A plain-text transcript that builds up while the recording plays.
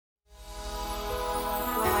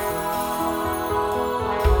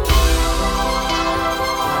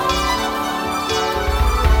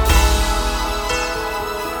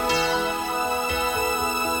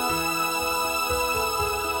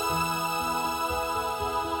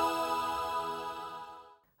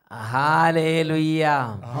Hallelujah,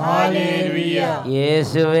 hallelujah.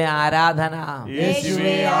 യേശുവേ ആരാധന,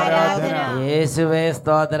 യേശുവേ ആരാധന, യേശുവേ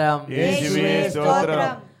സ്തോത്രം, യേശുവേ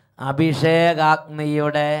സ്തോത്രം.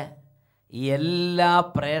 അഭിഷേകാഗ്നിയുടെ എല്ലാ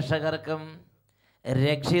പ്രേക്ഷകർക്കും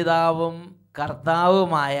രക്ഷിതാവും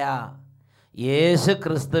കർത്താവുമായ യേശു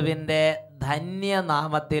ക്രിസ്തുവിൻ്റെ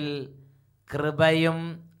ധന്യനാമത്തിൽ കൃപയും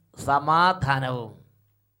സമാധാനവും.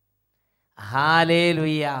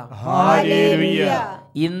 Hallelujah, hallelujah.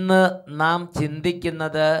 ഇന്ന് നാം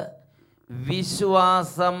ചിന്തിക്കുന്നത്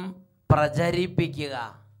വിശ്വാസം പ്രചരിപ്പിക്കുക.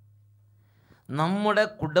 നമ്മുടെ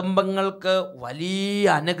കുടുംബങ്ങൾക്ക് വലിയ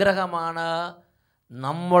അനുഗ്രഹമാണ്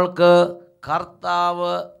നമ്മൾക്ക്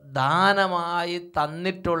കർത്താവ് ദാനമായി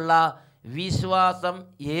തന്നിട്ടുള്ള വിശ്വാസം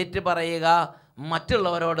ഏറ്റുപറയുക,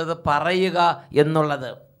 മറ്റുള്ളവരോടത് പറയുക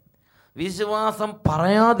എന്നുള്ളത്. വിശ്വാസം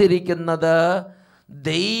പറയാതിരിക്കുന്നത്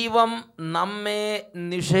ദൈവം നമ്മെ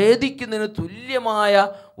നിഷേധിക്കുന്നതിന് തുല്യമായ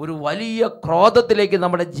ഒരു വലിയ ക്രോധത്തിലേക്ക്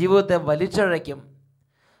നമ്മുടെ ജീവിതത്തെ വലിച്ചഴയ്ക്കും.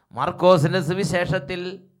 മാർക്കോസിൻ്റെ സുവിശേഷത്തിൽ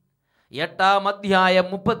 8-ാം അധ്യായം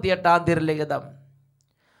 38-ാം തിരുലിഖിതം,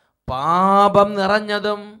 പാപം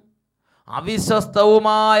നിറഞ്ഞതും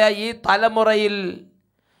അവിശ്വസ്തവുമായ ഈ തലമുറയിൽ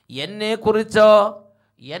എന്നെക്കുറിച്ചോ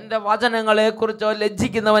എൻ്റെ വചനങ്ങളെക്കുറിച്ചോ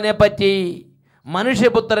ലജ്ജിക്കുന്നവനെ പറ്റി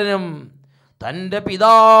മനുഷ്യപുത്രനും തൻ്റെ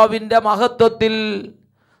പിതാവിൻ്റെ മഹത്വത്തിൽ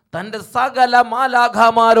തൻ്റെ സകല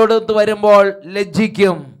മാലാഖമാരോടൊത്ത് വരുമ്പോൾ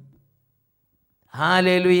ലജ്ജിക്കും.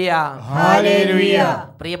 Hallelujah, hallelujah.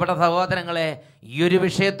 പ്രിയപ്പെട്ട സഹോദരങ്ങളെ, ഈ ഒരു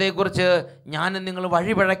വിഷയത്തെക്കുറിച്ച് ഞാനും നിങ്ങൾ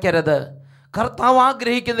വഴിപിഴക്കരുത്. കർത്താവ്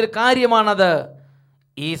ആഗ്രഹിക്കുന്നൊരു കാര്യമാണത്.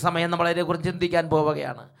 ഈ സമയം നമ്മൾ അതിനെക്കുറിച്ച് ചിന്തിക്കാൻ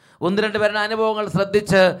പോവുകയാണ്. 1-2 പേരുടെ അനുഭവങ്ങൾ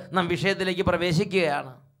ശ്രദ്ധിച്ച് നാം വിഷയത്തിലേക്ക്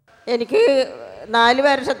പ്രവേശിക്കുകയാണ്. എനിക്ക് 4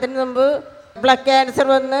 വർഷത്തിന് മുമ്പ് ബ്ലഡ് ക്യാൻസർ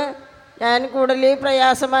വന്ന് ഞാൻ കൂടുതൽ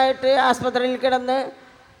പ്രയാസമായിട്ട് ആസ്പത്രിയിൽ കിടന്ന്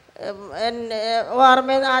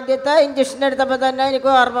ഓർമ്മ ആദ്യത്തെ ഇഞ്ചക്ഷൻ എടുത്തപ്പോൾ തന്നെ എനിക്ക്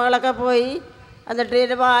ഓർമ്മകളൊക്കെ പോയി. എന്നിട്ട്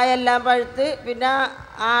എൻ്റെ വായെല്ലാം പഴുത്ത്. പിന്നെ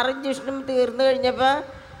 6 ഇഞ്ചക്ഷനും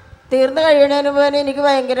തീർന്നു കഴിയണതിന് മുമ്പ് എനിക്ക്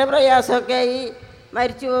ഭയങ്കര പ്രയാസമൊക്കെ ആയി.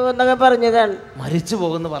 മരിച്ചു പോകുമെന്നൊക്കെ പറഞ്ഞതാണ്. മരിച്ചു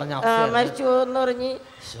പോകുമെന്ന് പറഞ്ഞ മരിച്ചു പോകുമെന്ന് പറഞ്ഞ്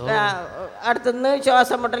അടുത്തുനിന്ന്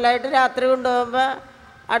ശ്വാസം മുട്ടലായിട്ട് രാത്രി കൊണ്ടുപോകുമ്പോൾ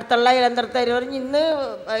അടുത്തുള്ള ഇലന്തരത്തരി പറഞ്ഞ് ഇന്ന്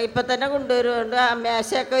ഇപ്പം തന്നെ കൊണ്ടുവരുന്നുണ്ട്,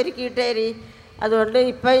 മേശയൊക്കെ ഒരുക്കിയിട്ടേരി, അതുകൊണ്ട്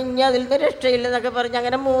ഇപ്പം ഇനി അതിൽ നിന്ന് രക്ഷയില്ലെന്നൊക്കെ പറഞ്ഞ്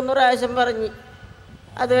അങ്ങനെ 3 പ്രാവശ്യം പറഞ്ഞ്.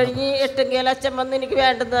 അത് കഴിഞ്ഞ് 8 അച്ഛൻ വന്ന് എനിക്ക്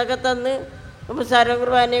വേണ്ടുന്നതൊക്കെ തന്ന് മുസാരം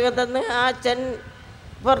കുർബാനയൊക്കെ തന്ന് ആ അച്ഛൻ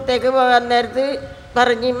പുറത്തേക്ക് പോകാൻ നേരത്ത്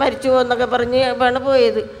പറഞ്ഞ് മരിച്ചു പോകുന്നൊക്കെ പറഞ്ഞ് ആണ്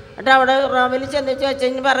പോയത്. എന്നിട്ട് അവിടെ റൂമിൽ ചെന്ന്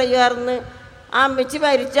അച്ഛൻ പറയുമായിരുന്നു, ആ അമ്മച്ചി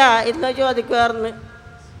മരിച്ചാ എന്ന് ചോദിക്കുമായിരുന്നു.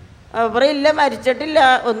 അവർ ഇല്ല, മരിച്ചിട്ടില്ല,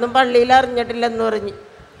 ഒന്നും പള്ളിയിൽ അറിഞ്ഞിട്ടില്ലെന്ന് പറഞ്ഞ്.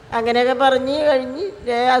 അങ്ങനെയൊക്കെ പറഞ്ഞ് കഴിഞ്ഞ്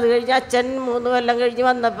അത് കഴിഞ്ഞ് അച്ഛൻ 3 കൊല്ലം കഴിഞ്ഞ്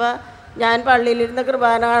വന്നപ്പോൾ ഞാൻ പള്ളിയിലിരുന്ന്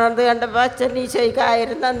കുർബാന കാണുന്നത് കണ്ടപ്പോൾ അച്ഛൻ ഈശോയ്ക്ക്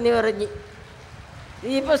 1000 നന്ദി പറഞ്ഞ്.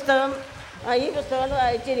 ഈ പുസ്തകം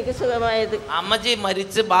വായിച്ച് എനിക്ക് സുഖമായത്. അമ്മച്ചി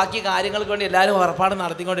മരിച്ച് ബാക്കി കാര്യങ്ങൾക്ക് വേണ്ടി എല്ലാവരും ഉറപ്പാട്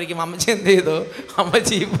നടത്തിക്കൊണ്ടിരിക്കും. അമ്മച്ചി എന്ത് ചെയ്തു?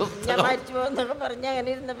 അമ്മച്ചി ഞാൻ മരിച്ചു പോകുന്നൊക്കെ പറഞ്ഞ്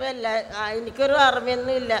അങ്ങനെ ഇരുന്നപ്പോൾ എനിക്കൊരു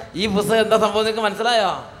ഓർമ്മയൊന്നും ഇല്ല. ഈ പുസ്തകം എന്താ സംഭവം നിങ്ങൾക്ക്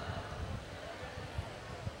മനസ്സിലായോ?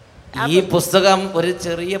 ഈ പുസ്തകം ഒരു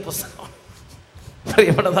ചെറിയ പുസ്തകം.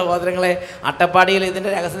 പ്രിയപ്പെട്ട സഹോദരങ്ങളെ, അട്ടപ്പാടിയിൽ ഇതിൻ്റെ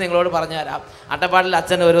രഹസ്യം നിങ്ങളോട് പറഞ്ഞു തരാം. അട്ടപ്പാടിയിൽ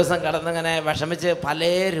അച്ഛൻ ഒരു ദിവസം കിടന്നിങ്ങനെ വിഷമിച്ച് പല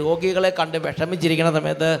രോഗികളെ കണ്ട് വിഷമിച്ചിരിക്കുന്ന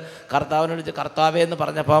സമയത്ത് കർത്താവിനോട് ചോദിച്ചു, കർത്താവേ എന്ന്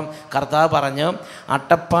പറഞ്ഞപ്പം കർത്താവ് പറഞ്ഞു,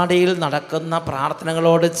 അട്ടപ്പാടിയിൽ നടക്കുന്ന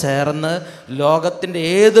പ്രാർത്ഥനകളോട് ചേർന്ന് ലോകത്തിൻ്റെ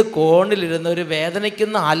ഏത് കോണിലിരുന്ന് ഒരു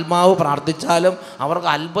വേദനിക്കുന്ന ആത്മാവ് പ്രാർത്ഥിച്ചാലും അവർക്ക്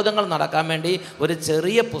അത്ഭുതങ്ങൾ നടക്കാൻ വേണ്ടി ഒരു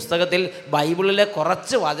ചെറിയ പുസ്തകത്തിൽ ബൈബിളിലെ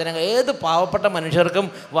കുറച്ച് വചനങ്ങൾ ഏത് പാവപ്പെട്ട മനുഷ്യർക്കും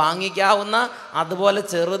വാങ്ങിക്കാവുന്ന അതുപോലെ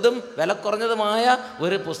ചെറുതും വില കുറഞ്ഞതുമായ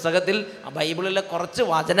ഒരു പുസ്തകത്തിൽ ബൈബിളിലെ കുറച്ച്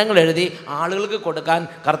വചനങ്ങൾ എഴുതി ആളുകൾക്ക് കൊടുക്കാൻ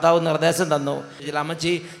കർത്താവ് നിർദ്ദേശം തന്നു.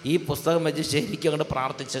 അമ്മച്ചി ഈ പുസ്തകം വെച്ച് ശരിക്കും അങ്ങോട്ട്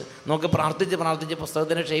പ്രാർത്ഥിച്ച് നോക്ക്. പ്രാർത്ഥിച്ച്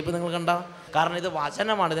പുസ്തകത്തിൻ്റെ ഷേപ്പ് നിങ്ങൾ കണ്ട. കാരണം ഇത്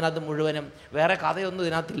വചനമാണ് ഇതിനകത്ത് മുഴുവനും, വേറെ കഥയൊന്നും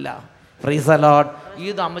ഇതിനകത്തില്ല. Price the Lord.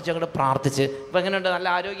 ഇത് അമ്മച്ചി അങ്ങോട്ട് പ്രാർത്ഥിച്ച്. ഇപ്പം എങ്ങനെയുണ്ട്? നല്ല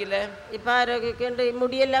ആരോഗ്യമില്ലേ? ഇപ്പം ആരോഗ്യമൊക്കെ ഉണ്ട്. ഈ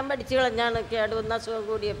മുടിയെല്ലാം പഠിച്ച് കളഞ്ഞാണ് കേടുവന്ന അസുഖം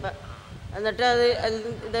കൂടിയപ്പോൾ. എന്നിട്ട് അത്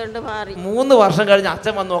ഇതുകൊണ്ട് മാറി. 3 വർഷം കഴിഞ്ഞ്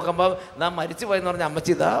അച്ഛൻ വന്ന് നോക്കുമ്പോൾ നാം മരിച്ചു പോയെന്ന് പറഞ്ഞ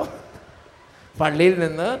അമ്മച്ചി ഇതാ പള്ളിയിൽ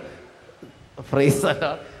നിന്ന്. Praise the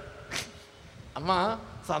Lord. അമ്മ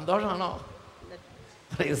സന്തോഷമാണോ?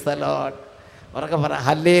 Price the Lord. ഉറക്കെ പറ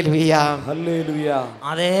ഹല്ലേലൂയ, ഹല്ലേലൂയ.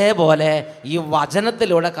 അതേപോലെ ഈ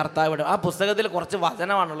വചനത്തിലൂടെ കർത്താവ് ആ പുസ്തകത്തിൽ കുറച്ച്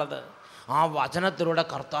വചനമാണുള്ളത്. ആ വചനത്തിലൂടെ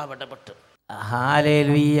കർത്താവ് ഇടപെട്ട്.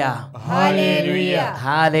 Hallelujah, hallelujah,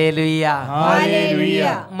 hallelujah, hallelujah.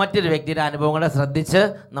 മറ്റൊരു വ്യക്തിയുടെ അനുഭവങ്ങളെ ശ്രദ്ധിച്ച്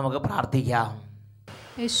നമുക്ക് പ്രാർത്ഥിക്കാം.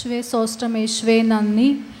 യേശുവേ സ്തോത്രം, യേശുവേ നന്ദി.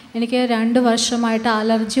 എനിക്ക് 2 വർഷമായിട്ട്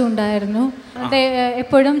അലർജി ഉണ്ടായിരുന്നു.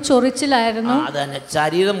 എപ്പോഴും ചൊറിച്ചിലായിരുന്നു. അതന്നെ,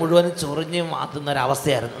 ശരീരം മുഴുവനും ചൊറിഞ്ഞ് മാറ്റുന്ന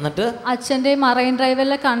ഒരവസ്ഥയായിരുന്നു. എന്നിട്ട് അച്ഛൻ്റെ മറൈൻ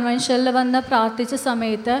ഡ്രൈവിലെ കൺവെൻഷനിൽ വന്ന് പ്രാർത്ഥിച്ച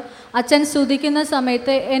സമയത്ത്, അച്ഛൻ സ്തുതിക്കുന്ന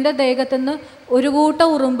സമയത്ത് എൻ്റെ ദേഹത്തു നിന്ന് ഒരു കൂട്ടം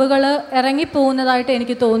ഉറുമ്പുകൾ ഇറങ്ങിപ്പോകുന്നതായിട്ട്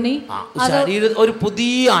എനിക്ക് തോന്നി. ഒരു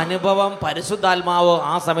പുതിയ അനുഭവം പരിശുദ്ധാത്മാവ്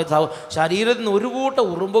ആ സമയത്ത് ശരീരത്തിൽ നിന്ന് ഒരു കൂട്ടം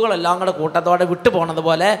ഉറുമ്പുകളെല്ലാം കൂടെ കൂട്ടത്തോടെ വിട്ടു പോണത്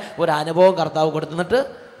പോലെ ഒരു അനുഭവം കർത്താവ് കൊടുത്തിട്ട്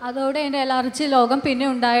അതോടെ എൻ്റെ അലർജി ലോകം പിന്നെ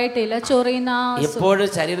ഉണ്ടായിട്ടില്ല. ചൊറിയുന്ന എപ്പോഴും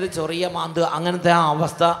ശരീരത്തിൽ ചൊറിയ മാന്ത് അങ്ങനത്തെ ആ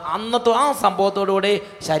അവസ്ഥ അന്നത്തെ ആ സംഭവത്തോടുകൂടി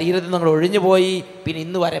ശരീരത്തിൽ നിങ്ങൾ ഒഴിഞ്ഞു പോയി. പിന്നെ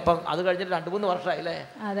ഇന്ന് വരെ ഇപ്പം അത് കഴിഞ്ഞിട്ട് 2-3 വർഷമായില്ലേ?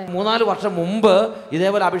 3-4 വർഷം മുമ്പ്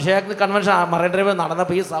ഇതേപോലെ അഭിഷേക് കൺവെൻഷൻ മറൈൻ ഡ്രൈവ്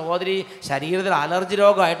നടന്നപ്പോൾ ഈ സഹോദരി ശരീരത്തിൽ അലർജി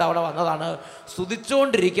രോഗമായിട്ട് അവിടെ വന്നതാണ്.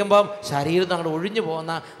 സ്തുതിച്ചുകൊണ്ടിരിക്കുമ്പം ശരീരത്തിൽ അങ്ങോട്ട് ഒഴിഞ്ഞു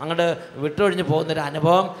പോകുന്ന, അങ്ങോട്ട് വിട്ടൊഴിഞ്ഞു പോകുന്നൊരു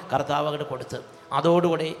അനുഭവം കർത്താവ് അങ്ങോട്ട് കൊടുത്ത്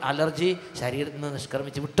അതോടുകൂടി അലർജി ശരീരത്തിൽ നിന്ന്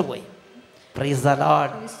നിഷ്ക്രമിച്ച് വിട്ടുപോയി. Praise the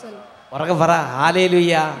Lord. ഉറക്കെ പറ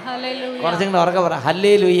ഹല്ലേലൂയ. കുറച്ചും ഉറക്കെ പറ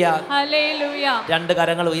ഹല്ലേലൂയ. 2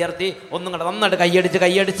 കരങ്ങൾ ഉയർത്തി ഒന്നും കൂടെ നന്നായിട്ട്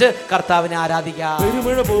കൈയടിച്ച് കർത്താവിനെ ആരാധിക്കാം.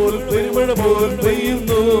 പെരുമഴ പോൽ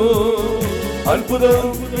പെയ്യുന്നു അത്ഭുതം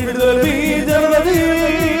വിടുതൽ ഈ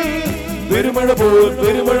ജനതയിൽ. പെരുമഴ പോൽ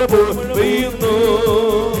പെയ്യുന്നു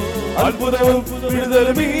അത്ഭുതവും വിടുതൽ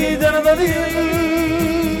ഈ ജനതയിൽ.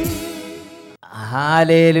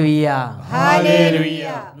 ഹല്ലേലൂയ. ഹല്ലേലൂയ.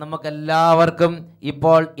 നമുക്കെല്ലാവർക്കും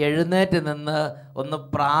ഇപ്പോൾ എഴുന്നേറ്റ് നിന്ന് ഒന്ന്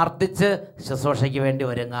പ്രാർത്ഥിച്ച് ശുശ്രൂഷയ്ക്ക് വേണ്ടി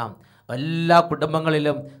ഒരുങ്ങാം. എല്ലാ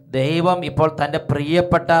കുടുംബങ്ങളിലും ദൈവം ഇപ്പോൾ തൻ്റെ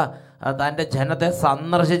പ്രിയപ്പെട്ട തൻ്റെ ജനത്തെ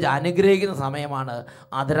സന്ദർശിച്ച് അനുഗ്രഹിക്കുന്ന സമയമാണ്.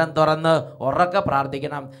 അതിരം തുറന്ന് ഉറക്കെ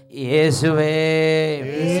പ്രാർത്ഥിക്കണം. യേശുവേ,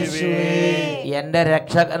 എൻ്റെ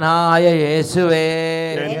രക്ഷകനായ യേശുവേ,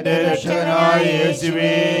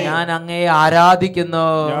 ഞാൻ അങ്ങയെ ആരാധിക്കുന്നു.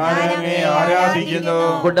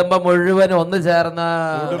 കുടുംബം മുഴുവനും ഒന്ന് ചേർന്ന്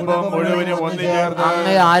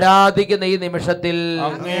അങ്ങയെ ആരാധിക്കുന്ന ഈ നിമിഷത്തിൽ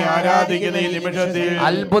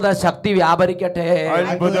അത്ഭുത ശക്തി വ്യാപരിക്കട്ടെ.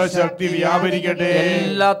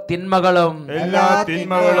 എല്ലാ തിന്മകളും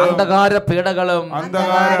അന്ധകാര പീഡകളും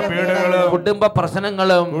കുടുംബ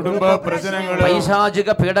പ്രശ്നങ്ങളും പൈശാചിക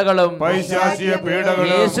പീഡകളും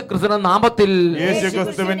യേശുക്രിസ്തുവിന്റെ നാമത്തിൽ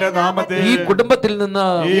ഈ കുടുംബത്തിൽ നിന്ന്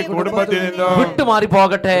വിട്ടുമാറി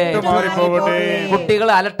പോകട്ടെ.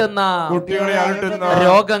 കുട്ടികളെ അലട്ടുന്ന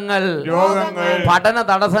രോഗങ്ങൾ, പഠന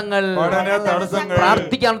തടസ്സങ്ങൾ,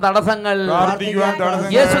 പ്രാർത്ഥിക്കാൻ തടസ്സങ്ങൾ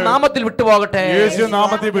യേശു നാമത്തിൽ വിട്ടുപോകട്ടെ.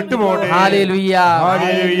 ഹല്ലേലൂയ.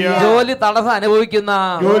 ജോലി തടസ്സം അനുഭവിക്കുന്ന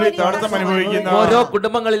ഓരോ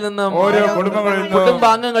കുടുംബങ്ങളിൽ നിന്നും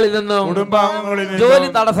കുടുംബാംഗങ്ങളിൽ നിന്നും ജോലി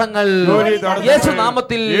തടസ്സങ്ങൾ യേശു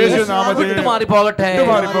നാമത്തിൽ വിട്ടുമാറി പോകട്ടെ.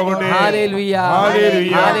 ഹല്ലേലൂയ.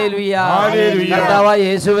 ഹല്ലേലൂയ. കർത്താവായ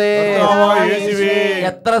യേശുവേ,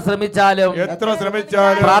 എത്ര ശ്രമിച്ചാലും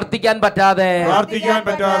പ്രാർത്ഥിക്കാൻ പറ്റാതെ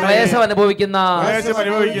ക്ലേശം അനുഭവിക്കുന്ന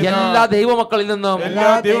എല്ലാ ദൈവമക്കളിൽ നിന്നും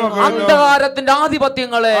അന്ധകാരത്തിന്റെ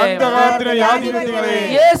ആധിപത്യങ്ങളെ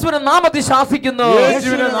യേശുവിന്റെ നാമത്തിൽ ശാസിക്കുന്നു.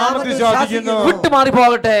 വിട്ടുമാറി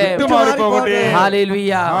പോകട്ടെ.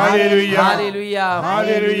 ഹല്ലേലൂയ. ഹല്ലേലൂയ.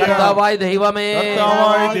 കർത്താവായ ദൈവമേ,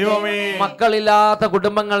 മക്കളില്ലാത്ത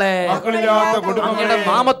കുടുംബങ്ങളെ അങ്ങയുടെ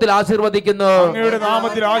നാമത്തിൽ ആശീർവദിക്കുന്നു.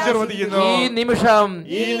 ഈ നിമിഷം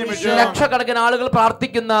ലക്ഷക്കണക്കിന് ആളുകൾ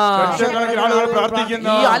പ്രാർത്ഥിക്കുന്ന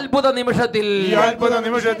ഈ അത്ഭുത നിമിഷത്തിൽ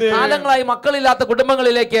കാലങ്ങളായി മക്കളില്ലാത്ത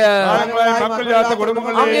കുടുംബങ്ങളിലേക്ക്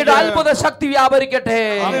അങ്ങയുടെ അത്ഭുത ശക്തി വ്യാപരിക്കട്ടെ.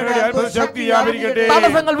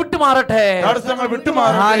 തടസ്സങ്ങൾ വിട്ടുമാറട്ടെ.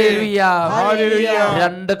 ഹല്ലേലൂയ.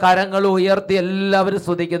 2 കരങ്ങൾ ഉയർത്തി എല്ലാവരും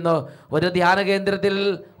സ്തുതിക്കുന്നു. ഒരു ധ്യാന കേന്ദ്രത്തിൽ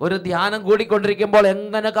ഒരു ധ്യാനം കൂടിക്കൊണ്ടിരിക്കുമ്പോൾ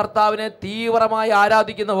എങ്ങനെ കർത്താവിനെ തീവ്രമായി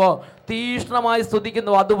ആരാധിക്കുന്നുവോ, തീഷ്ണമായി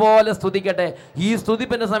സ്തുതിക്കുന്നുവോ, അതുപോലെ സ്തുതിക്കട്ടെ. ഈ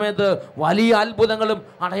സ്തുതിപ്പിന്റെ സമയത്ത് വലിയ അത്ഭുതങ്ങളും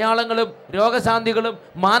അടയാളങ്ങളും രോഗശാന്തികളും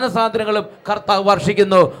മാനസാന്തരങ്ങളും കർത്താവ്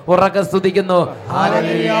വർഷിക്കുന്നു. ഉറക്കെ സ്തുതിക്കുന്നു.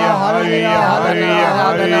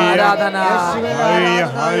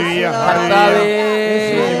 കർത്താവേ,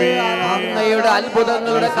 അങ്ങയുടെ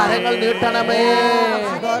അത്ഭുതങ്ങളുടെ കരങ്ങൾ നീട്ടണമേ.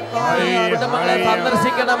 ഈ കുടുംബങ്ങളെ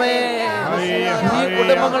സന്ദർശിക്കണമേ. ഈ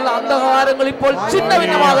കുടുംബങ്ങളുടെ അന്ധകാരങ്ങൾ ഇപ്പോൾ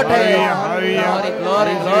ഛിന്നഭിന്നമാകട്ടെ.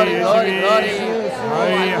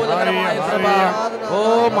 ഓ,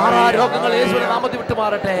 മാറാരോഗങ്ങൾ യേശുവിന്റെ നാമത്തിൽ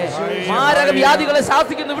വിട്ടുമാറട്ടെ. മാരക വ്യാധികളെ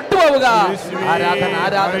ശാസിക്കുന്നു, വിട്ടുപോവുക. ആരാധന,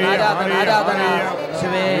 ആരാധന, ആരാധന, ആരാധന.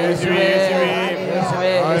 യേശുവേ, യേശുവേ,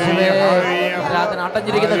 യേശുവേ, യേശുവേ. ആരാധന.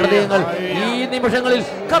 അടഞ്ഞിരിക്കുന്ന ഹൃദയങ്ങൾ ഈ നിമിഷങ്ങളിൽ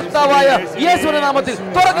കർത്താവായ യേശുവിന്റെ നാമത്തിൽ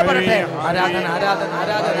തുറക്കപ്പെടട്ടെ. ആരാധന, ആരാധന,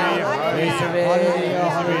 ആരാധന. യേശുവേ,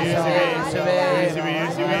 യേശുവേ,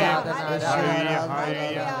 യേശുവേ.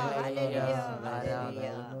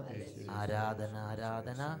 ആരാധന,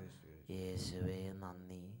 ആരാധന. യേശുവേ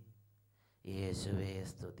നന്ദി, യേശുവേ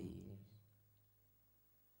സ്തുതി.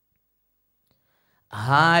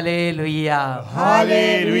 ഹല്ലേലൂയ.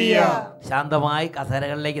 ഹല്ലേലൂയ. ശാന്തമായി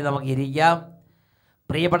കസേരകളിലേക്ക് നമുക്ക് ഇരിക്കാം.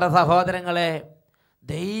 പ്രിയപ്പെട്ട സഹോദരങ്ങളെ,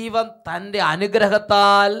 ദൈവം തൻ്റെ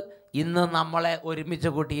അനുഗ്രഹത്താൽ ഇന്ന് നമ്മളെ ഒരുമിച്ച്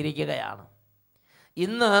കൂട്ടിയിരിക്കുകയാണ്.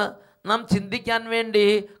 ഇന്ന് നാം ചിന്തിക്കാൻ വേണ്ടി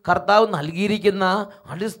കർത്താവ് നൽകിയിരിക്കുന്ന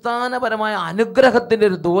അടിസ്ഥാനപരമായ അനുഗ്രഹത്തിൻ്റെ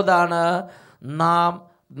ഒരു ദൂതാണ്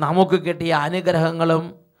നമുക്ക് കിട്ടിയ അനുഗ്രഹങ്ങളും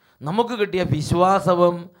നമുക്ക് കിട്ടിയ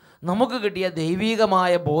വിശ്വാസവും നമുക്ക് കിട്ടിയ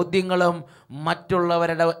ദൈവികമായ ബോധ്യങ്ങളും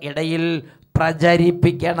മറ്റുള്ളവരുടെ ഇടയിൽ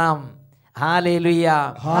പ്രചരിപ്പിക്കണം. ഹല്ലേലൂയ.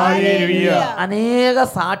 ഹല്ലേലൂയ. അനേക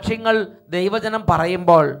സാക്ഷ്യങ്ങൾ ദൈവജനം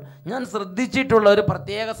പറയുമ്പോൾ ഞാൻ ശ്രദ്ധിച്ചിട്ടുള്ള ഒരു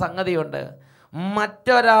പ്രത്യേക സംഗതിയുണ്ട്.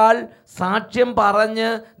 മറ്റൊരാൾ സാക്ഷ്യം പറഞ്ഞ്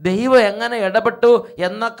ദൈവം എങ്ങനെ ഇടപെട്ടു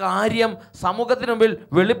എന്ന കാര്യം സമൂഹത്തിന് മുമ്പിൽ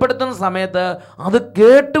വെളിപ്പെടുത്തുന്ന സമയത്ത് അത്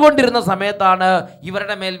കേട്ടുകൊണ്ടിരുന്ന സമയത്താണ്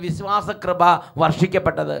ഇവരുടെ മേൽ വിശ്വാസകൃപ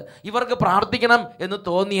വർഷിക്കപ്പെട്ടത്. ഇവർക്ക് പ്രാർത്ഥിക്കണം എന്ന്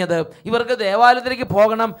തോന്നിയത്, ഇവർക്ക് ദേവാലയത്തിലേക്ക്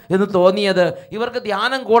പോകണം എന്ന് തോന്നിയത്, ഇവർക്ക്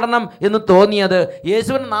ധ്യാനം കൂടണം എന്ന് തോന്നിയത്,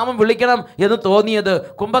 യേശുവിൻ്റെ നാമം വിളിക്കണം എന്ന് തോന്നിയത്,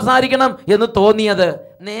 കുമ്പസാരിക്കണം എന്ന് തോന്നിയത്.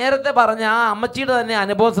 നേരത്തെ പറഞ്ഞ ആ അമ്മച്ചിയുടെ തന്നെ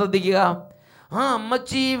അനുഭവം ശ്രദ്ധിക്കുക. ആ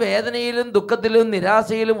അമ്മച്ചി വേദനയിലും ദുഃഖത്തിലും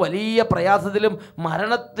നിരാശയിലും വലിയ പ്രയാസത്തിലും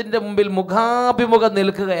മരണത്തിൻ്റെ മുമ്പിൽ മുഖാഭിമുഖം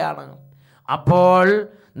നിൽക്കുകയാണ്. അപ്പോൾ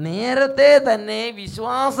നേരത്തെ തന്നെ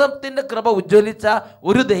വിശ്വാസത്തിൻ്റെ കൃപ ഉജ്ജ്വലിച്ച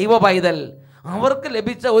ഒരു ദൈവ പൈതൽ അവർക്ക്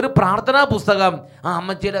ലഭിച്ച ഒരു പ്രാർത്ഥനാ പുസ്തകം ആ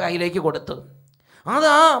അമ്മച്ചിയുടെ കയ്യിലേക്ക് കൊടുത്തു. അത്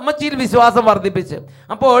ആ അമ്മച്ചിയിൽ വിശ്വാസം വർദ്ധിപ്പിച്ച്.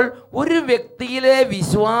 അപ്പോൾ ഒരു വ്യക്തിയിലെ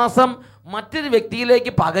വിശ്വാസം മറ്റൊരു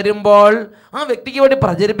വ്യക്തിയിലേക്ക് പകരുമ്പോൾ, ആ വ്യക്തിക്ക് വേണ്ടി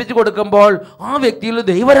പ്രചരിപ്പിച്ചു കൊടുക്കുമ്പോൾ ആ വ്യക്തിയിൽ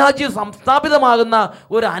ദൈവരാജ്യം സംസ്ഥാപിതമാകുന്ന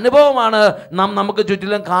ഒരു അനുഭവമാണ് നമുക്ക്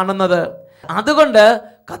ചുറ്റിലും കാണുന്നത്. അതുകൊണ്ട്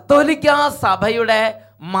കത്തോലിക്കാ സഭയുടെ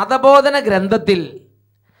മതബോധന ഗ്രന്ഥത്തിൽ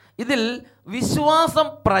ഇതിൽ വിശ്വാസം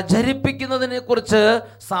പ്രചരിപ്പിക്കുന്നതിനെ കുറിച്ച്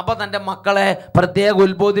സഭ തൻ്റെ മക്കളെ പ്രത്യേകം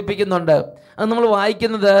ഉത്ബോധിപ്പിക്കുന്നുണ്ട്. അത് നമ്മൾ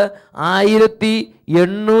വായിക്കുന്നത്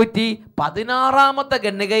 1816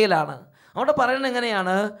 ഖണ്ഡികയിലാണ്. അവിടെ പറയുന്നത്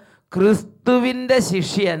എങ്ങനെയാണ്? ക്രിസ്തുവിൻ്റെ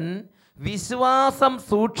ശിഷ്യൻ വിശ്വാസം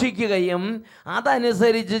സൂക്ഷിക്കുകയും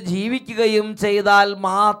അതനുസരിച്ച് ജീവിക്കുകയും ചെയ്താൽ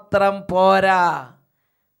മാത്രം പോരാ.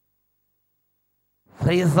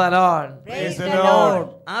 Praise the Lord. Praise the Lord.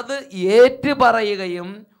 അത് ഏറ്റുപറയുകയും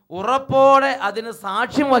ഉറപ്പോടെ അതിന്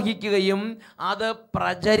സാക്ഷ്യം വഹിക്കുകയും അത്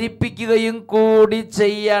പ്രചരിപ്പിക്കുകയും കൂടി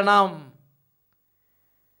ചെയ്യണം.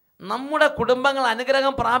 നമ്മുടെ കുടുംബങ്ങൾ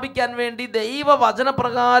അനുഗ്രഹം പ്രാപിക്കാൻ വേണ്ടി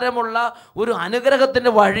ദൈവവചനപ്രകാരമുള്ള ഒരു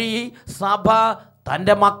അനുഗ്രഹത്തിൻ്റെ വഴി സഭ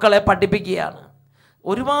തൻ്റെ മക്കളെ പഠിപ്പിക്കുകയാണ്.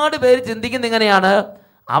 ഒരുപാട് പേര് ചിന്തിക്കുന്ന ഇങ്ങനെയാണ്: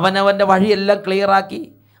 അവനവൻ്റെ വഴിയെല്ലാം ക്ലിയറാക്കി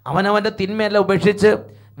അവനവൻ്റെ തിന്മയെല്ലാം ഉപേക്ഷിച്ച്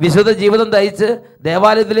വിശുദ്ധ ജീവിതം നയിച്ച്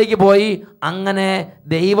ദേവാലയത്തിലേക്ക് പോയി അങ്ങനെ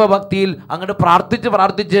ദൈവഭക്തിയിൽ അങ്ങോട്ട്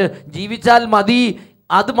പ്രാർത്ഥിച്ച് ജീവിച്ചാൽ മതി,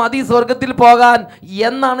 അത് മതി സ്വർഗത്തിൽ പോകാൻ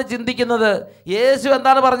എന്നാണ് ചിന്തിക്കുന്നത്. യേശു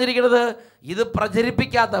എന്താണ് പറഞ്ഞിരിക്കുന്നത്? ഇത്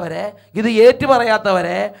പ്രചരിപ്പിക്കാത്തവരെ, ഇത്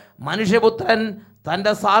ഏറ്റുപറയാത്തവരെ മനുഷ്യപുത്രൻ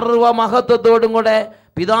തൻ്റെ സർവ്വ മഹത്വത്തോടും കൂടെ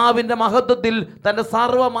പിതാവിൻ്റെ മഹത്വത്തിൽ തൻ്റെ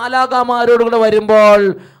സർവ്വ മാലാഖമാരോടും കൂടെ വരുമ്പോൾ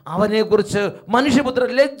അവനെക്കുറിച്ച് മനുഷ്യപുത്രൻ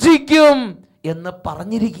ലജ്ജിക്കും എന്ന്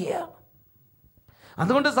പറഞ്ഞിരിക്കുകയാണ്.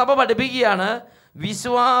 അതുകൊണ്ട് സഭ പഠിപ്പിക്കുകയാണ്,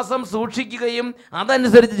 വിശ്വാസം സൂക്ഷിക്കുകയും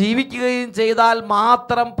അതനുസരിച്ച് ജീവിക്കുകയും ചെയ്താൽ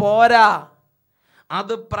മാത്രം പോരാ,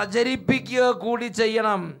 അത് പ്രചരിപ്പിക്കുക കൂടി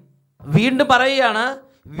ചെയ്യണം. വീണ്ടും പറയുകയാണ്,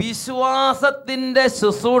 വിശ്വാസത്തിൻ്റെ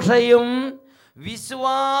ശുശ്രൂഷയും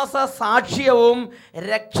വിശ്വാസ സാക്ഷ്യവും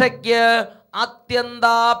രക്ഷയ്ക്ക്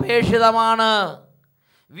അത്യന്താപേക്ഷിതമാണ്.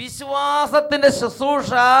 വിശ്വാസത്തിൻ്റെ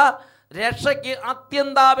ശുശ്രൂഷ രക്ഷയ്ക്ക്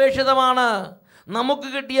അത്യന്താപേക്ഷിതമാണ്. നമുക്ക്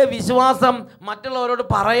കിട്ടിയ വിശ്വാസം മറ്റുള്ളവരോട്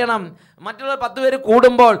പറയണം. മറ്റുള്ളവർ 10 പേര്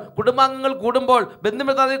കൂടുമ്പോൾ, കുടുംബാംഗങ്ങൾ കൂടുമ്പോൾ,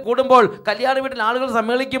 ബന്ധുമിത്രാദികൾ കൂടുമ്പോൾ, കല്യാണ വീട്ടിൽ ആളുകൾ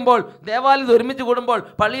സമ്മേളിക്കുമ്പോൾ, ദേവാലയത്തിൽ ഒരുമിച്ച് കൂടുമ്പോൾ,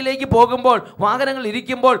 പള്ളിയിലേക്ക് പോകുമ്പോൾ, വാഹനങ്ങൾ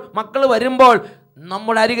ഇരിക്കുമ്പോൾ, മക്കൾ വരുമ്പോൾ,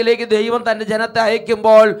 നമ്മുടെ അരികിലേക്ക് ദൈവം തൻ്റെ ജനത്തെ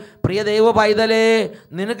അയക്കുമ്പോൾ, പ്രിയ ദൈവ പൈതലേ,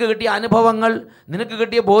 നിനക്ക് കിട്ടിയ അനുഭവങ്ങൾ, നിനക്ക്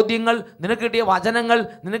കിട്ടിയ ബോധ്യങ്ങൾ, നിനക്ക് കിട്ടിയ വചനങ്ങൾ,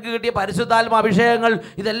 നിനക്ക് കിട്ടിയ പരിശുദ്ധാത്മ അഭിഷേകങ്ങൾ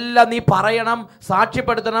ഇതെല്ലാം നീ പറയണം,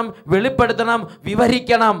 സാക്ഷ്യപ്പെടുത്തണം, വെളിപ്പെടുത്തണം,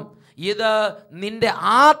 വിവരിക്കണം. ഇത് നിന്റെ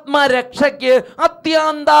ആത്മരക്ഷയ്ക്ക്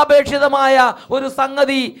അത്യന്താപേക്ഷിതമായ ഒരു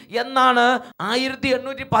സംഗതി എന്നാണ്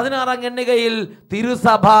 1816 ഖണ്ഡികയിൽ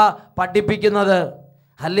തിരുസഭ പഠിപ്പിക്കുന്നത്.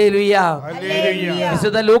 ഹല്ലേലൂയ.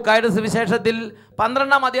 വിശുദ്ധ ലൂക്കായുടെ സുവിശേഷത്തിൽ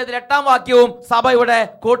 12-ാം അധ്യായത്തിൽ 8-ാം വാക്യവും സഭ ഇവിടെ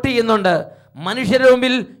കോട്ട് ചെയ്യുന്നുണ്ട്. മനുഷ്യരുടെ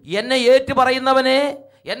മുമ്പിൽ എന്നെ ഏറ്റുപറയുന്നവനെ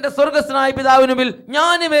എൻ്റെ സ്വർഗസ്ഥനായ പിതാവിന് മുമ്പിൽ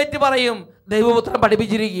ഞാനും ഏറ്റുപറയും. ദൈവപുത്രൻ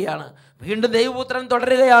പഠിപ്പിച്ചിരിക്കുകയാണ്. വീണ്ടും ദൈവപുത്രൻ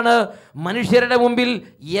തുടരുകയാണ്, മനുഷ്യരുടെ മുമ്പിൽ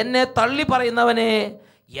എന്നെ തള്ളി പറയുന്നവനെ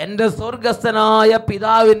എൻ്റെ സ്വർഗസ്ഥനായ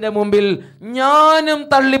പിതാവിൻ്റെ മുമ്പിൽ ഞാനും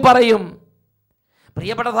തള്ളി പറയും.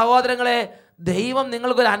 പ്രിയപ്പെട്ട സഹോദരങ്ങളെ, ദൈവം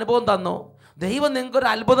നിങ്ങൾക്കൊരു അനുഭവം തന്നു. ദൈവം നിങ്ങൾക്കൊരു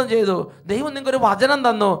അത്ഭുതം ചെയ്തു, ദൈവം നിങ്ങൾക്കൊരു വചനം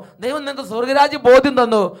തന്നു, ദൈവം നിങ്ങൾക്ക് സ്വർഗരാജ്യ ബോധ്യം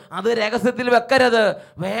തന്നു, അത് രഹസ്യത്തിൽ വെക്കരുത്.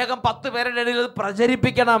 വേഗം 10 പേരുടെ ഇടയിൽ അത്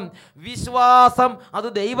പ്രചരിപ്പിക്കണം. വിശ്വാസം അത്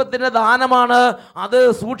ദൈവത്തിൻ്റെ ദാനമാണ്, അത്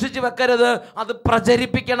സൂക്ഷിച്ചു വെക്കരുത്, അത്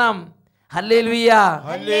പ്രചരിപ്പിക്കണം. ഹല്ലേലൂയ.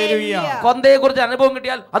 കൊന്തയെ കുറിച്ച് അനുഭവം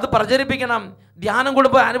കിട്ടിയാൽ അത് പ്രചരിപ്പിക്കണം. ധ്യാനം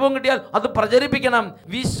കൊടുപ്പോൾ അനുഭവം കിട്ടിയാൽ അത് പ്രചരിപ്പിക്കണം.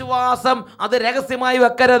 വിശ്വാസം അത് രഹസ്യമായി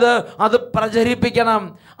വെക്കരുത്, അത് പ്രചരിപ്പിക്കണം,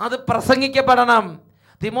 അത് പ്രസംഗിക്കപ്പെടണം.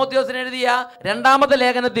 തിമോത്തിയോസിന് എഴുതിയ 2-ാമത്തെ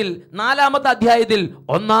ലേഖനത്തിൽ 4-ാമത്തെ അധ്യായത്തിൽ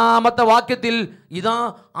 1-ാമത്തെ വാക്യത്തിൽ ഇതാ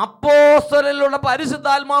അപ്പോസ്തലരിലുള്ള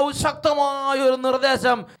പരിശുദ്ധാത്മാവ് ശക്തമായ ഒരു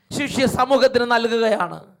നിർദ്ദേശം ശിഷ്യ സമൂഹത്തിന്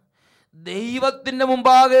നൽകുകയാണ്. ദൈവത്തിൻ്റെ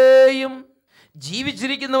മുമ്പാകെയും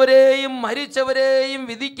ജീവിച്ചിരിക്കുന്നവരെയും മരിച്ചവരെയും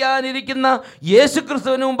വിധിക്കാനിരിക്കുന്ന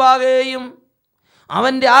യേശുക്രിസ്തുവിന് മുമ്പാകെയും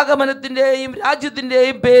അവൻ്റെ ആഗമനത്തിൻ്റെയും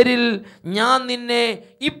രാജ്യത്തിൻ്റെയും പേരിൽ ഞാൻ നിന്നെ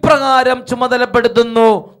ഇപ്രകാരം ചുമതലപ്പെടുത്തുന്നു,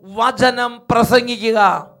 വചനം പ്രസംഗിക്കുക.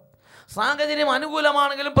 സാഹചര്യം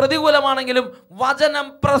അനുകൂലമാണെങ്കിലും പ്രതികൂലമാണെങ്കിലും വചനം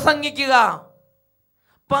പ്രസംഗിക്കുക,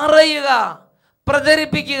 പറയുക,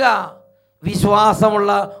 പ്രചരിപ്പിക്കുക.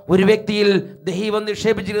 വിശ്വാസമുള്ള ഒരു വ്യക്തിയിൽ ദൈവം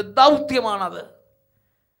നിക്ഷേപിച്ചിരുന്ന ദൗത്യമാണത്.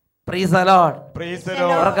 Price the Lord.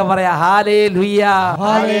 ഉറക്കെ പറയാ ഹല്ലേലൂയ.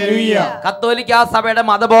 കത്തോലിക്കാ സഭയുടെ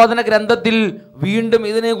മതബോധന ഗ്രന്ഥത്തിൽ വീണ്ടും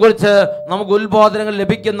ഇതിനെക്കുറിച്ച് നമുക്ക് ഉത്ബോധനങ്ങൾ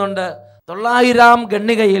ലഭിക്കുന്നുണ്ട്. 900-ാം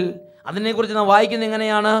ഖണ്ഡികയിൽ അതിനെക്കുറിച്ച് നാം വായിക്കുന്നത്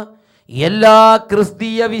എങ്ങനെയാണ്? എല്ലാ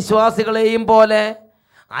ക്രിസ്തീയ വിശ്വാസികളെയും പോലെ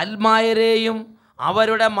അൽമായരെയും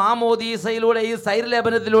അവരുടെ മാമോദീസയിലൂടെയും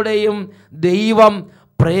സൈരലേപനത്തിലൂടെയും ദൈവം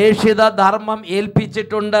പ്രേക്ഷിത ധർമ്മം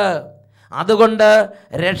ഏൽപ്പിച്ചിട്ടുണ്ട്. അതുകൊണ്ട്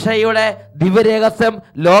രക്ഷയുടെ ദിവ്യരഹസ്യം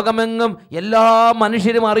ലോകമെങ്ങും എല്ലാ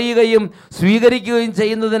മനുഷ്യരും അറിയുകയും സ്വീകരിക്കുകയും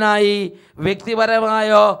ചെയ്യുന്നതിനായി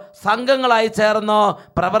വ്യക്തിപരമായോ സംഘങ്ങളായി ചേർന്നോ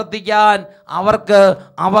പ്രവർത്തിക്കാൻ അവർക്ക്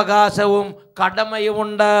അവകാശവും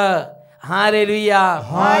കടമയുമുണ്ട്. ഹല്ലേലൂയ.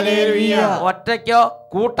 ഒറ്റയ്ക്കോ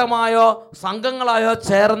കൂട്ടമായോ സംഘങ്ങളായോ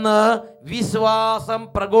ചേർന്ന് വിശ്വാസം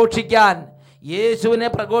പ്രഘോഷിക്കാൻ, യേശുവിനെ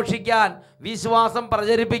പ്രഘോഷിക്കാൻ, വിശ്വാസം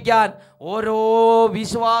പ്രചരിപ്പിക്കാൻ ഓരോ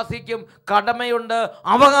വിശ്വാസിക്കും കടമയുണ്ട്,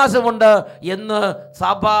 അവകാശമുണ്ട് എന്ന്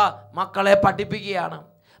സഭ മക്കളെ പഠിപ്പിക്കുകയാണ്.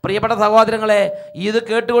 പ്രിയപ്പെട്ട സഹോദരങ്ങളെ, ഇത്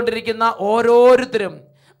കേട്ടുകൊണ്ടിരിക്കുന്ന ഓരോരുത്തരും,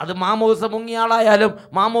 അത് മാമോദിസ മുങ്ങിയ ആളായാലും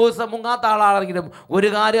മാമോദിസ മുങ്ങാത്ത ആളാണെങ്കിലും ഒരു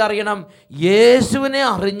കാര്യം അറിയണം: യേശുവിനെ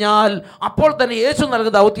അറിഞ്ഞാൽ അപ്പോൾ തന്നെ യേശു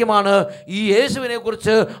നൽകുന്ന ദൗത്യമാണ് ഈ യേശുവിനെ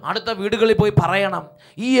കുറിച്ച് അടുത്ത വീടുകളിൽ പോയി പറയണം,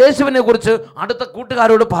 ഈ യേശുവിനെ കുറിച്ച് അടുത്ത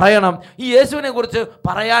കൂട്ടുകാരോട് പറയണം, ഈ യേശുവിനെ കുറിച്ച്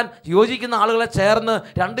പറയാൻ യോജിക്കുന്ന ആളുകളെ ചേർന്ന്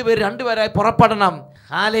രണ്ടുപേരായി പുറപ്പെടണം.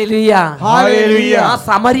 ഹല്ലേലൂയ. ആ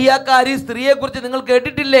സമരിയാക്കാരി സ്ത്രീയെ കുറിച്ച് നിങ്ങൾ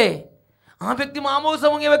കേട്ടിട്ടില്ലേ? ആ വ്യക്തി മാമോദിസ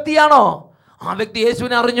മുങ്ങിയ വ്യക്തിയാണോ? ആ വ്യക്തി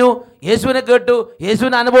യേശുവിനെ അറിഞ്ഞു, യേശുവിനെ കേട്ടു,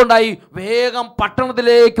 യേശുവിന് അനുഭവം ഉണ്ടായി, വേഗം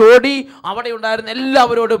പട്ടണത്തിലേക്ക് ഓടി അവിടെ ഉണ്ടായിരുന്ന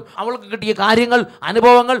എല്ലാവരോടും അവൾക്ക് കിട്ടിയ കാര്യങ്ങൾ,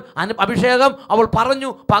 അനുഭവങ്ങൾ, അഭിഷേകം അവൾ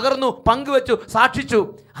പറഞ്ഞു, പകർന്നു, പങ്കുവെച്ചു, സാക്ഷിച്ചു.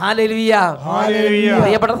 ഹല്ലേലൂയ.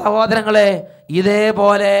 പ്രിയപ്പെട്ട സഹോദരങ്ങളെ,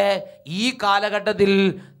 ഇതേപോലെ ഈ കാലഘട്ടത്തിൽ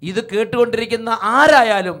ഇത് കേട്ടുകൊണ്ടിരിക്കുന്ന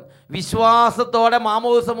ആരായാലും വിശ്വാസത്തോടെ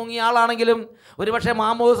മാമോദിസ മുങ്ങിയ ആളാണെങ്കിലും ഒരുപക്ഷെ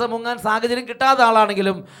മാമോദിസ മുങ്ങാൻ സാഹചര്യം കിട്ടാത്ത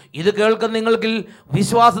ആളാണെങ്കിലും ഇത് കേൾക്കുന്ന നിങ്ങൾക്ക്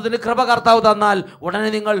വിശ്വാസത്തിന് കൃപ കർത്താവ് തന്നാൽ ഉടനെ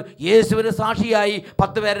നിങ്ങൾ യേശുവിന് സാക്ഷിയായി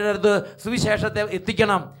 10 പേരുടെ അടുത്ത് സുവിശേഷത്തെ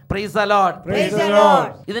എത്തിക്കണം. Praise the Lord.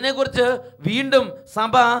 ഇതിനെക്കുറിച്ച് വീണ്ടും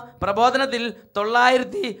സഭ പ്രബോധനത്തിൽ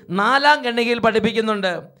 904-ാം ഖണ്ഡികയിൽ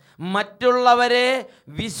പഠിപ്പിക്കുന്നുണ്ട്. മറ്റുള്ളവരെ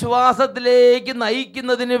വിശ്വാസത്തിലേക്ക്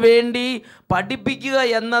നയിക്കുന്നതിന് വേണ്ടി പഠിപ്പിക്കുക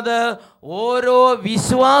എന്നത് ഓരോ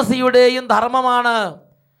വിശ്വാസിയുടെയും ധർമ്മമാണ്.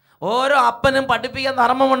 ഓരോ അപ്പനും പഠിപ്പിക്കാൻ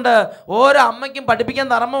ധർമ്മമുണ്ട്, ഓരോ അമ്മയ്ക്കും പഠിപ്പിക്കാൻ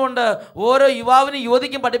ധർമ്മമുണ്ട്, ഓരോ യുവാവിനും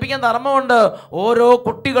യുവതിക്കും പഠിപ്പിക്കാൻ ധർമ്മമുണ്ട്, ഓരോ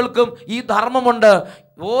കുട്ടികൾക്കും ഈ ധർമ്മമുണ്ട്.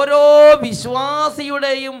 ഓരോ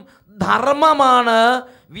വിശ്വാസിയുടെയും ധർമ്മമാണ്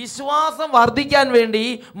വിശ്വാസം വർദ്ധിക്കാൻ വേണ്ടി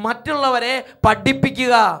മറ്റുള്ളവരെ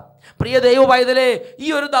പഠിപ്പിക്കുക. പ്രിയ ദൈവ പൈതലേ, ഈ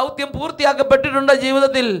ഒരു ദൗത്യം പൂർത്തിയാക്കപ്പെട്ടിട്ടുണ്ട്.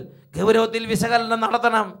 ജീവിതത്തിൽ ഗൗരവത്തിൽ വിശകലനം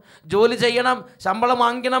നടത്തണം, ജോലി ചെയ്യണം, ശമ്പളം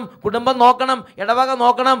വാങ്ങിക്കണം, കുടുംബം നോക്കണം, ഇടവക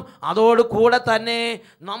നോക്കണം. അതോടുകൂടെ തന്നെ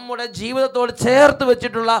നമ്മുടെ ജീവിതത്തോട് ചേർത്ത്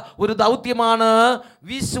വെച്ചിട്ടുള്ള ഒരു ദൗത്യമാണ്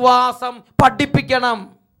വിശ്വാസം പഠിപ്പിക്കണം.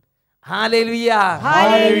 ഹല്ലേലൂയ.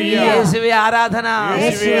 യേശുവേ ആരാധന.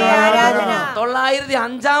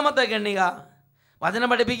 905-ാമത്തെ ഖണ്ഡിക വചനം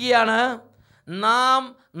പഠിപ്പിക്കുകയാണ്: നാം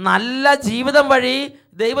നല്ല ജീവിതം വഴി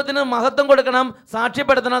ദൈവത്തിന് മഹത്വം കൊടുക്കണം,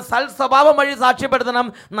 സാക്ഷ്യപ്പെടുത്തണം, സൽ സ്വഭാവം വഴി സാക്ഷ്യപ്പെടുത്തണം,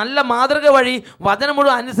 നല്ല മാതൃക വഴി വചനം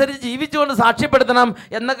മുഴുവൻ അനുസരിച്ച് ജീവിച്ചുകൊണ്ട് സാക്ഷ്യപ്പെടുത്തണം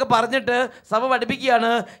എന്നൊക്കെ പറഞ്ഞിട്ട് സഭ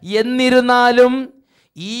പഠിപ്പിക്കുകയാണ്. എന്നിരുന്നാലും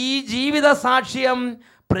ഈ ജീവിത സാക്ഷ്യം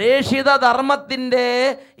പ്രേക്ഷിത ധർമ്മത്തിൻ്റെ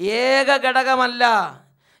ഏക ഘടകമല്ല.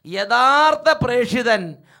 യഥാർത്ഥ പ്രേക്ഷിതൻ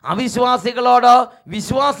അവിശ്വാസികളോടോ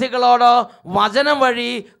വിശ്വാസികളോടോ വചനം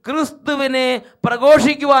വഴി ക്രിസ്തുവിനെ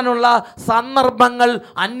പ്രഘോഷിക്കുവാനുള്ള സന്ദർഭങ്ങൾ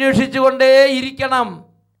അന്വേഷിച്ചുകൊണ്ടേയിരിക്കണം.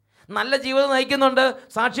 നല്ല ജീവിതം നയിക്കുന്നുണ്ട്,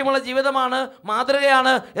 സാക്ഷ്യമുള്ള ജീവിതമാണ്,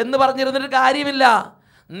 മാതൃകയാണ് എന്ന് പറഞ്ഞിരുന്നിട്ട് കാര്യമില്ല.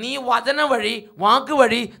 നീ വചനം വഴി, വാക്ക്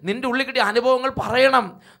വഴി നിൻ്റെ ഉള്ളിൽ കിട്ടിയ അനുഭവങ്ങൾ പറയണം,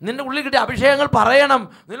 നിൻ്റെ ഉള്ളിൽ കിട്ടിയ അഭിഷേകങ്ങൾ പറയണം,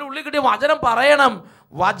 നിൻ്റെ ഉള്ളിൽ കിട്ടിയ വചനം പറയണം.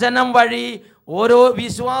 വചനം വഴി ഓരോ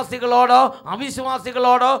വിശ്വാസികളോടോ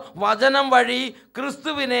അവിശ്വാസികളോടോ വചനം വഴി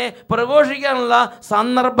ക്രിസ്തുവിനെ പ്രഘോഷിക്കാനുള്ള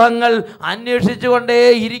സന്ദർഭങ്ങൾ അന്വേഷിച്ചുകൊണ്ടേ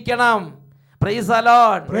ഇരിക്കണം. Praise the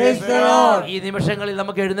Lord. ഈ നിമിഷങ്ങളിൽ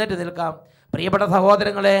നമുക്ക് എഴുന്നേറ്റ് നിൽക്കാം. പ്രിയപ്പെട്ട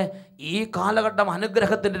സഹോദരങ്ങളെ, ഈ കാലഘട്ടം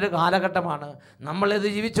അനുഗ്രഹത്തിൻ്റെ ഒരു കാലഘട്ടമാണ്. നമ്മളിത്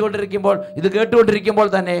ജീവിച്ചുകൊണ്ടിരിക്കുമ്പോൾ, ഇത് കേട്ടുകൊണ്ടിരിക്കുമ്പോൾ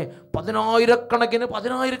തന്നെ പതിനായിരക്കണക്കിന്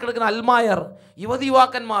അൽമായർ,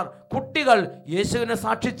 യുവതിയുവാക്കന്മാർ, കുട്ടികൾ യേശുവിനെ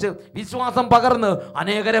സാക്ഷിച്ച് വിശ്വാസം പകർന്ന്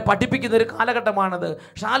അനേകരെ പഠിപ്പിക്കുന്ന ഒരു കാലഘട്ടമാണത്.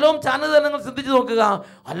 ഷാലോം ചാനൽ നിങ്ങൾ ചിന്തിച്ച് നോക്കുക.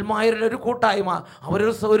 അൽമായരുടെ ഒരു കൂട്ടായ്മ,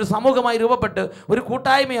 അവരൊരു സമൂഹമായി രൂപപ്പെട്ട് ഒരു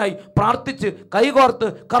കൂട്ടായ്മയായി പ്രാർത്ഥിച്ച് കൈകോർത്ത്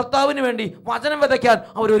കർത്താവിന് വേണ്ടി വചനം വിതയ്ക്കാൻ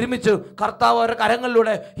അവർ ഒരുമിച്ച് കർത്താവ് അവരുടെ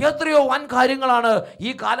കരങ്ങളിലൂടെ എത്രയോ വൻ കാര്യങ്ങളാണ് ഈ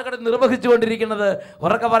കാലഘട്ടത്തിൽ നിർവഹിച്ചുകൊണ്ടിരിക്കുന്നത്.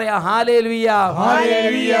 ഉറക്കെ പറയാ ഹല്ലേലൂയ.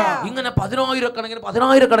 ഇങ്ങനെ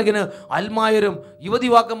പതിനായിരക്കണക്കിന് അൽമായരും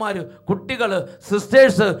യുവതിവാക്കന്മാര്, കുട്ടികള്,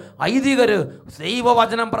 സിസ്റ്റേഴ്സ്, ഐതികര്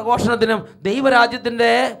ദൈവവചനം പ്രഘോഷണത്തിനും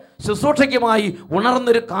ദൈവരാജ്യത്തിന്റെ ശുശ്രൂഷയ്ക്കുമായി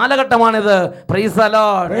ഉണർന്നൊരു കാലഘട്ടമാണിത്. Price the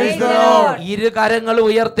Lord. ഇരു കരങ്ങൾ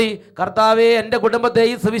ഉയർത്തി, കർത്താവേ എൻ്റെ കുടുംബത്തെ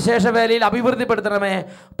ഈ സുവിശേഷ വേലയിൽ അഭിവൃദ്ധിപ്പെടുത്തണമേ.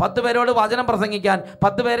 10 പേരോട് വചനം പ്രസംഗിക്കാൻ,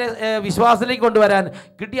 10 പേരെ വിശ്വാസത്തിലേക്ക് കൊണ്ടുവരാൻ,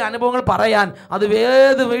 കിട്ടിയ അനുഭവങ്ങൾ പറയാൻ, അത്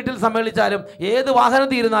ഏത് വീട്ടിൽ സമ്മേളിച്ചാലും ഏത്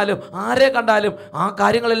വാഹനത്തിൽ ഇരുന്നാലും ആരെ കണ്ടാലും ആ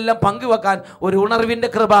കാര്യങ്ങളെല്ലാം പങ്കുവെക്കാൻ ഒരു ഉണർവിൻ്റെ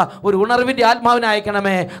കൃപ, ഒരു ഉണർവിൻ്റെ ആത്മാവിനെ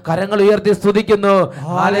അയക്കണമേ. കരങ്ങൾ ഉയർത്തി സ്തുതിക്കുന്നു.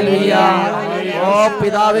 ഹല്ലേലൂയ. ഓ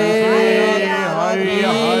പിതാവേ,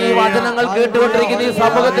 ഈ വചനങ്ങൾ കേട്ടുകൊണ്ടിരിക്കുന്ന ഈ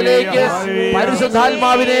സമൂഹത്തിലേക്ക്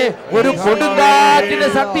പരിശുദ്ധാത്മാവിനെ ഒരു കൊടുങ്കാറ്റിന്റെ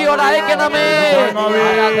ശക്തിയോടെ അയക്കണമേ.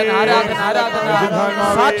 ആരാധന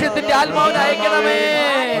സാക്ഷ്യത്തിന്റെ ആത്മാവിനെ അയക്കണമേ.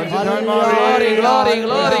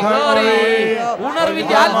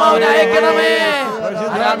 ഉണർവിന്റെ ആത്മാവിനെ അയക്കണമേ.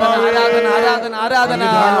 ആരാധന.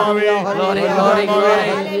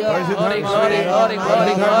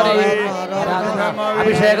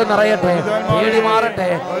 അഭിഷേകം നിറയട്ടെ, പേടി മാറട്ടെ,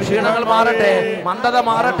 ക്ഷീണങ്ങൾ മാറട്ടെ, മന്ദത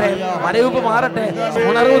മാറട്ടെ, മനവിപ്പ് മാറട്ടെ,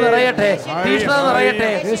 ഉണർവ് നിറയട്ടെ, തീഷ്ണത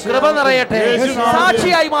നിറയട്ടെ, കൃപ നിറയട്ടെ,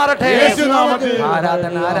 സാക്ഷിയായി മാറട്ടെ.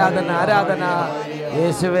 ആരാധന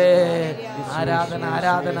യേശുവേ.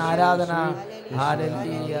 ആരാധന.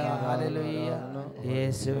 ഹല്ലേലൂയ.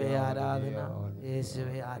 യേശുവേ ആരാധന.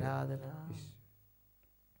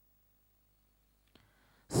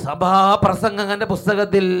 സഭാപ്രസംഗങ്ങളുടെ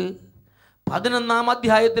പുസ്തകത്തിൽ 11-ാം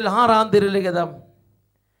അധ്യായത്തിൽ 6-ാം തിരുലിഖിതം,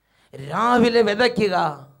 രാവിലെ വിതയ്ക്കുക,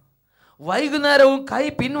 വൈകുന്നേരവും കൈ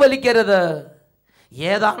പിൻവലിക്കരുത്.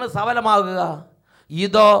 ഏതാണ് സഫലമാകുക?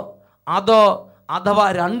 ഇതോ അതോ അഥവാ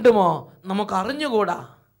രണ്ടുമോ നമുക്ക് അറിഞ്ഞുകൂടാ.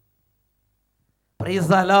 Price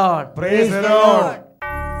the Lord.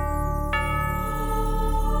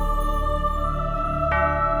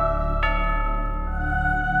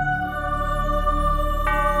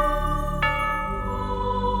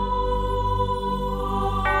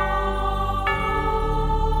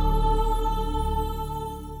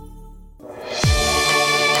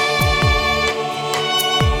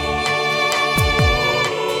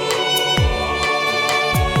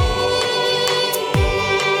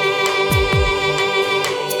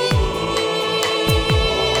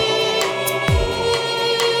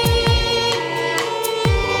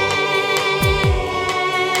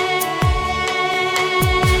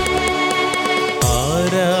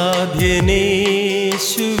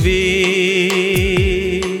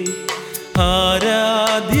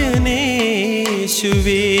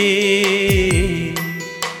 ആരാധ്യനേശുവേ,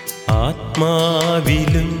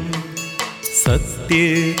 ആത്മാവിലും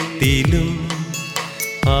സത്യത്തിലും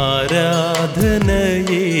ആരാധനയേശുവേ.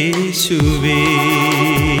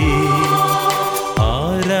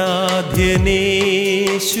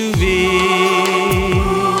 ആരാധ്യനേശുവേ,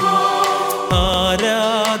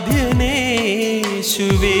 ആരാധ്യനേശുവേ,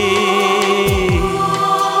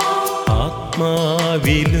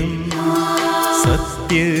 ആത്മാവിലും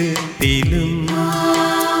സത്യത്തിലും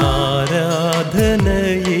ആരാധനയേശുവേ.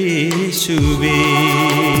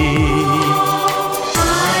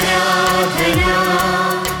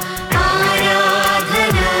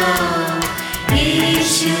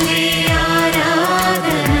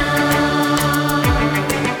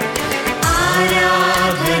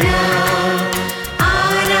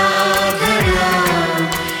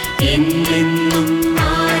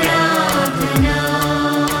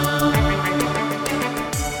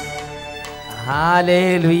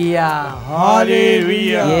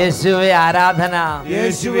 യേശുവേ ആരാധന.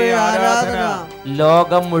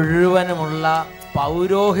 ലോകം മുഴുവനുമുള്ള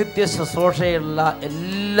പൗരോഹിത്യ ശുശ്രൂഷയുള്ള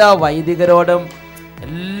എല്ലാ വൈദികരോടും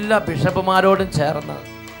എല്ലാ ബിഷപ്പുമാരോടും ചേർന്ന്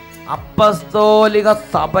അപ്പസ്തോലിക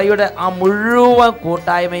സഭയുടെ ആ മുഴുവൻ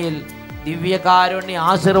കൂട്ടായ്മയിൽ ദിവ്യകാരുണ്യ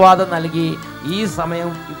ആശീർവാദം നൽകി ഈ സമയം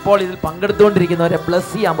ഇപ്പോൾ ഇതിൽ പങ്കെടുത്തുകൊണ്ടിരിക്കുന്നവരെ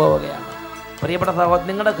ബ്ലസ് ചെയ്യാൻ പോവുകയാണ്. പ്രിയപ്പെട്ട സഹോദരൻ,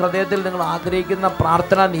 നിങ്ങളുടെ ഹൃദയത്തിൽ നിങ്ങൾ ആഗ്രഹിക്കുന്ന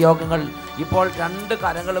പ്രാർത്ഥനാ നിയോഗങ്ങൾ ഇപ്പോൾ 2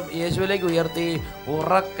 കരങ്ങളും യേശുവിലേക്ക് ഉയർത്തി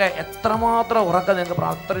ഉറക്കെ, എത്രമാത്രം ഉറക്കെ നിങ്ങൾക്ക്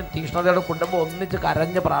പ്രാർത്ഥന തീഷ്ണതയുടെ കുടുംബം ഒന്നിച്ച്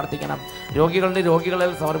കരഞ്ഞ് പ്രാർത്ഥിക്കണം. രോഗികളിൽ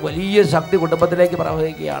വലിയ ശക്തി കുടുംബത്തിലേക്ക്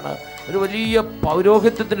പ്രവഹിക്കുകയാണ്. ഒരു വലിയ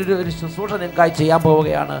പൗരോഹിത്യത്തിൻ്റെ ഒരു ശുശ്രൂഷ നിങ്ങൾക്കായി ചെയ്യാൻ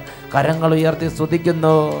പോവുകയാണ്. കരങ്ങൾ ഉയർത്തി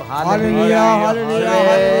സ്തുതിക്കുന്നു.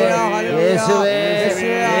 യേശുവേ,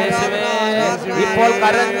 യേശുവേ. ഇപ്പോൾ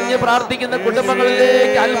കരഞ്ഞ് പ്രാർത്ഥിക്കുന്ന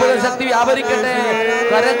കുടുംബങ്ങളിലേക്ക് അത്ഭുത ശക്തി വ്യാപരിക്കട്ടെ.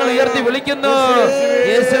 കരങ്ങൾ ഉയർത്തി വിളിക്കുന്നു.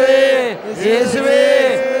 യേശുവേ, യേശുവേ,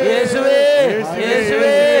 യേശുവേ,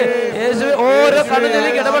 യേശുവേ, യേശുവേ. ഓരോ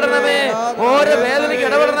കടലിലേക്ക് ഇടപെടണമേ, ഓരോ വേദനയ്ക്ക്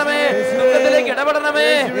ഇടപെടണമേ, ദുഃഖത്തിലേക്ക് ഇടപെടണമേ.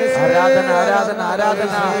 ആരാധന, ആരാധന,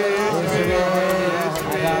 ആരാധന. യേശുവേ,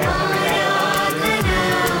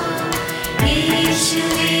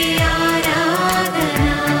 യേശുവേ.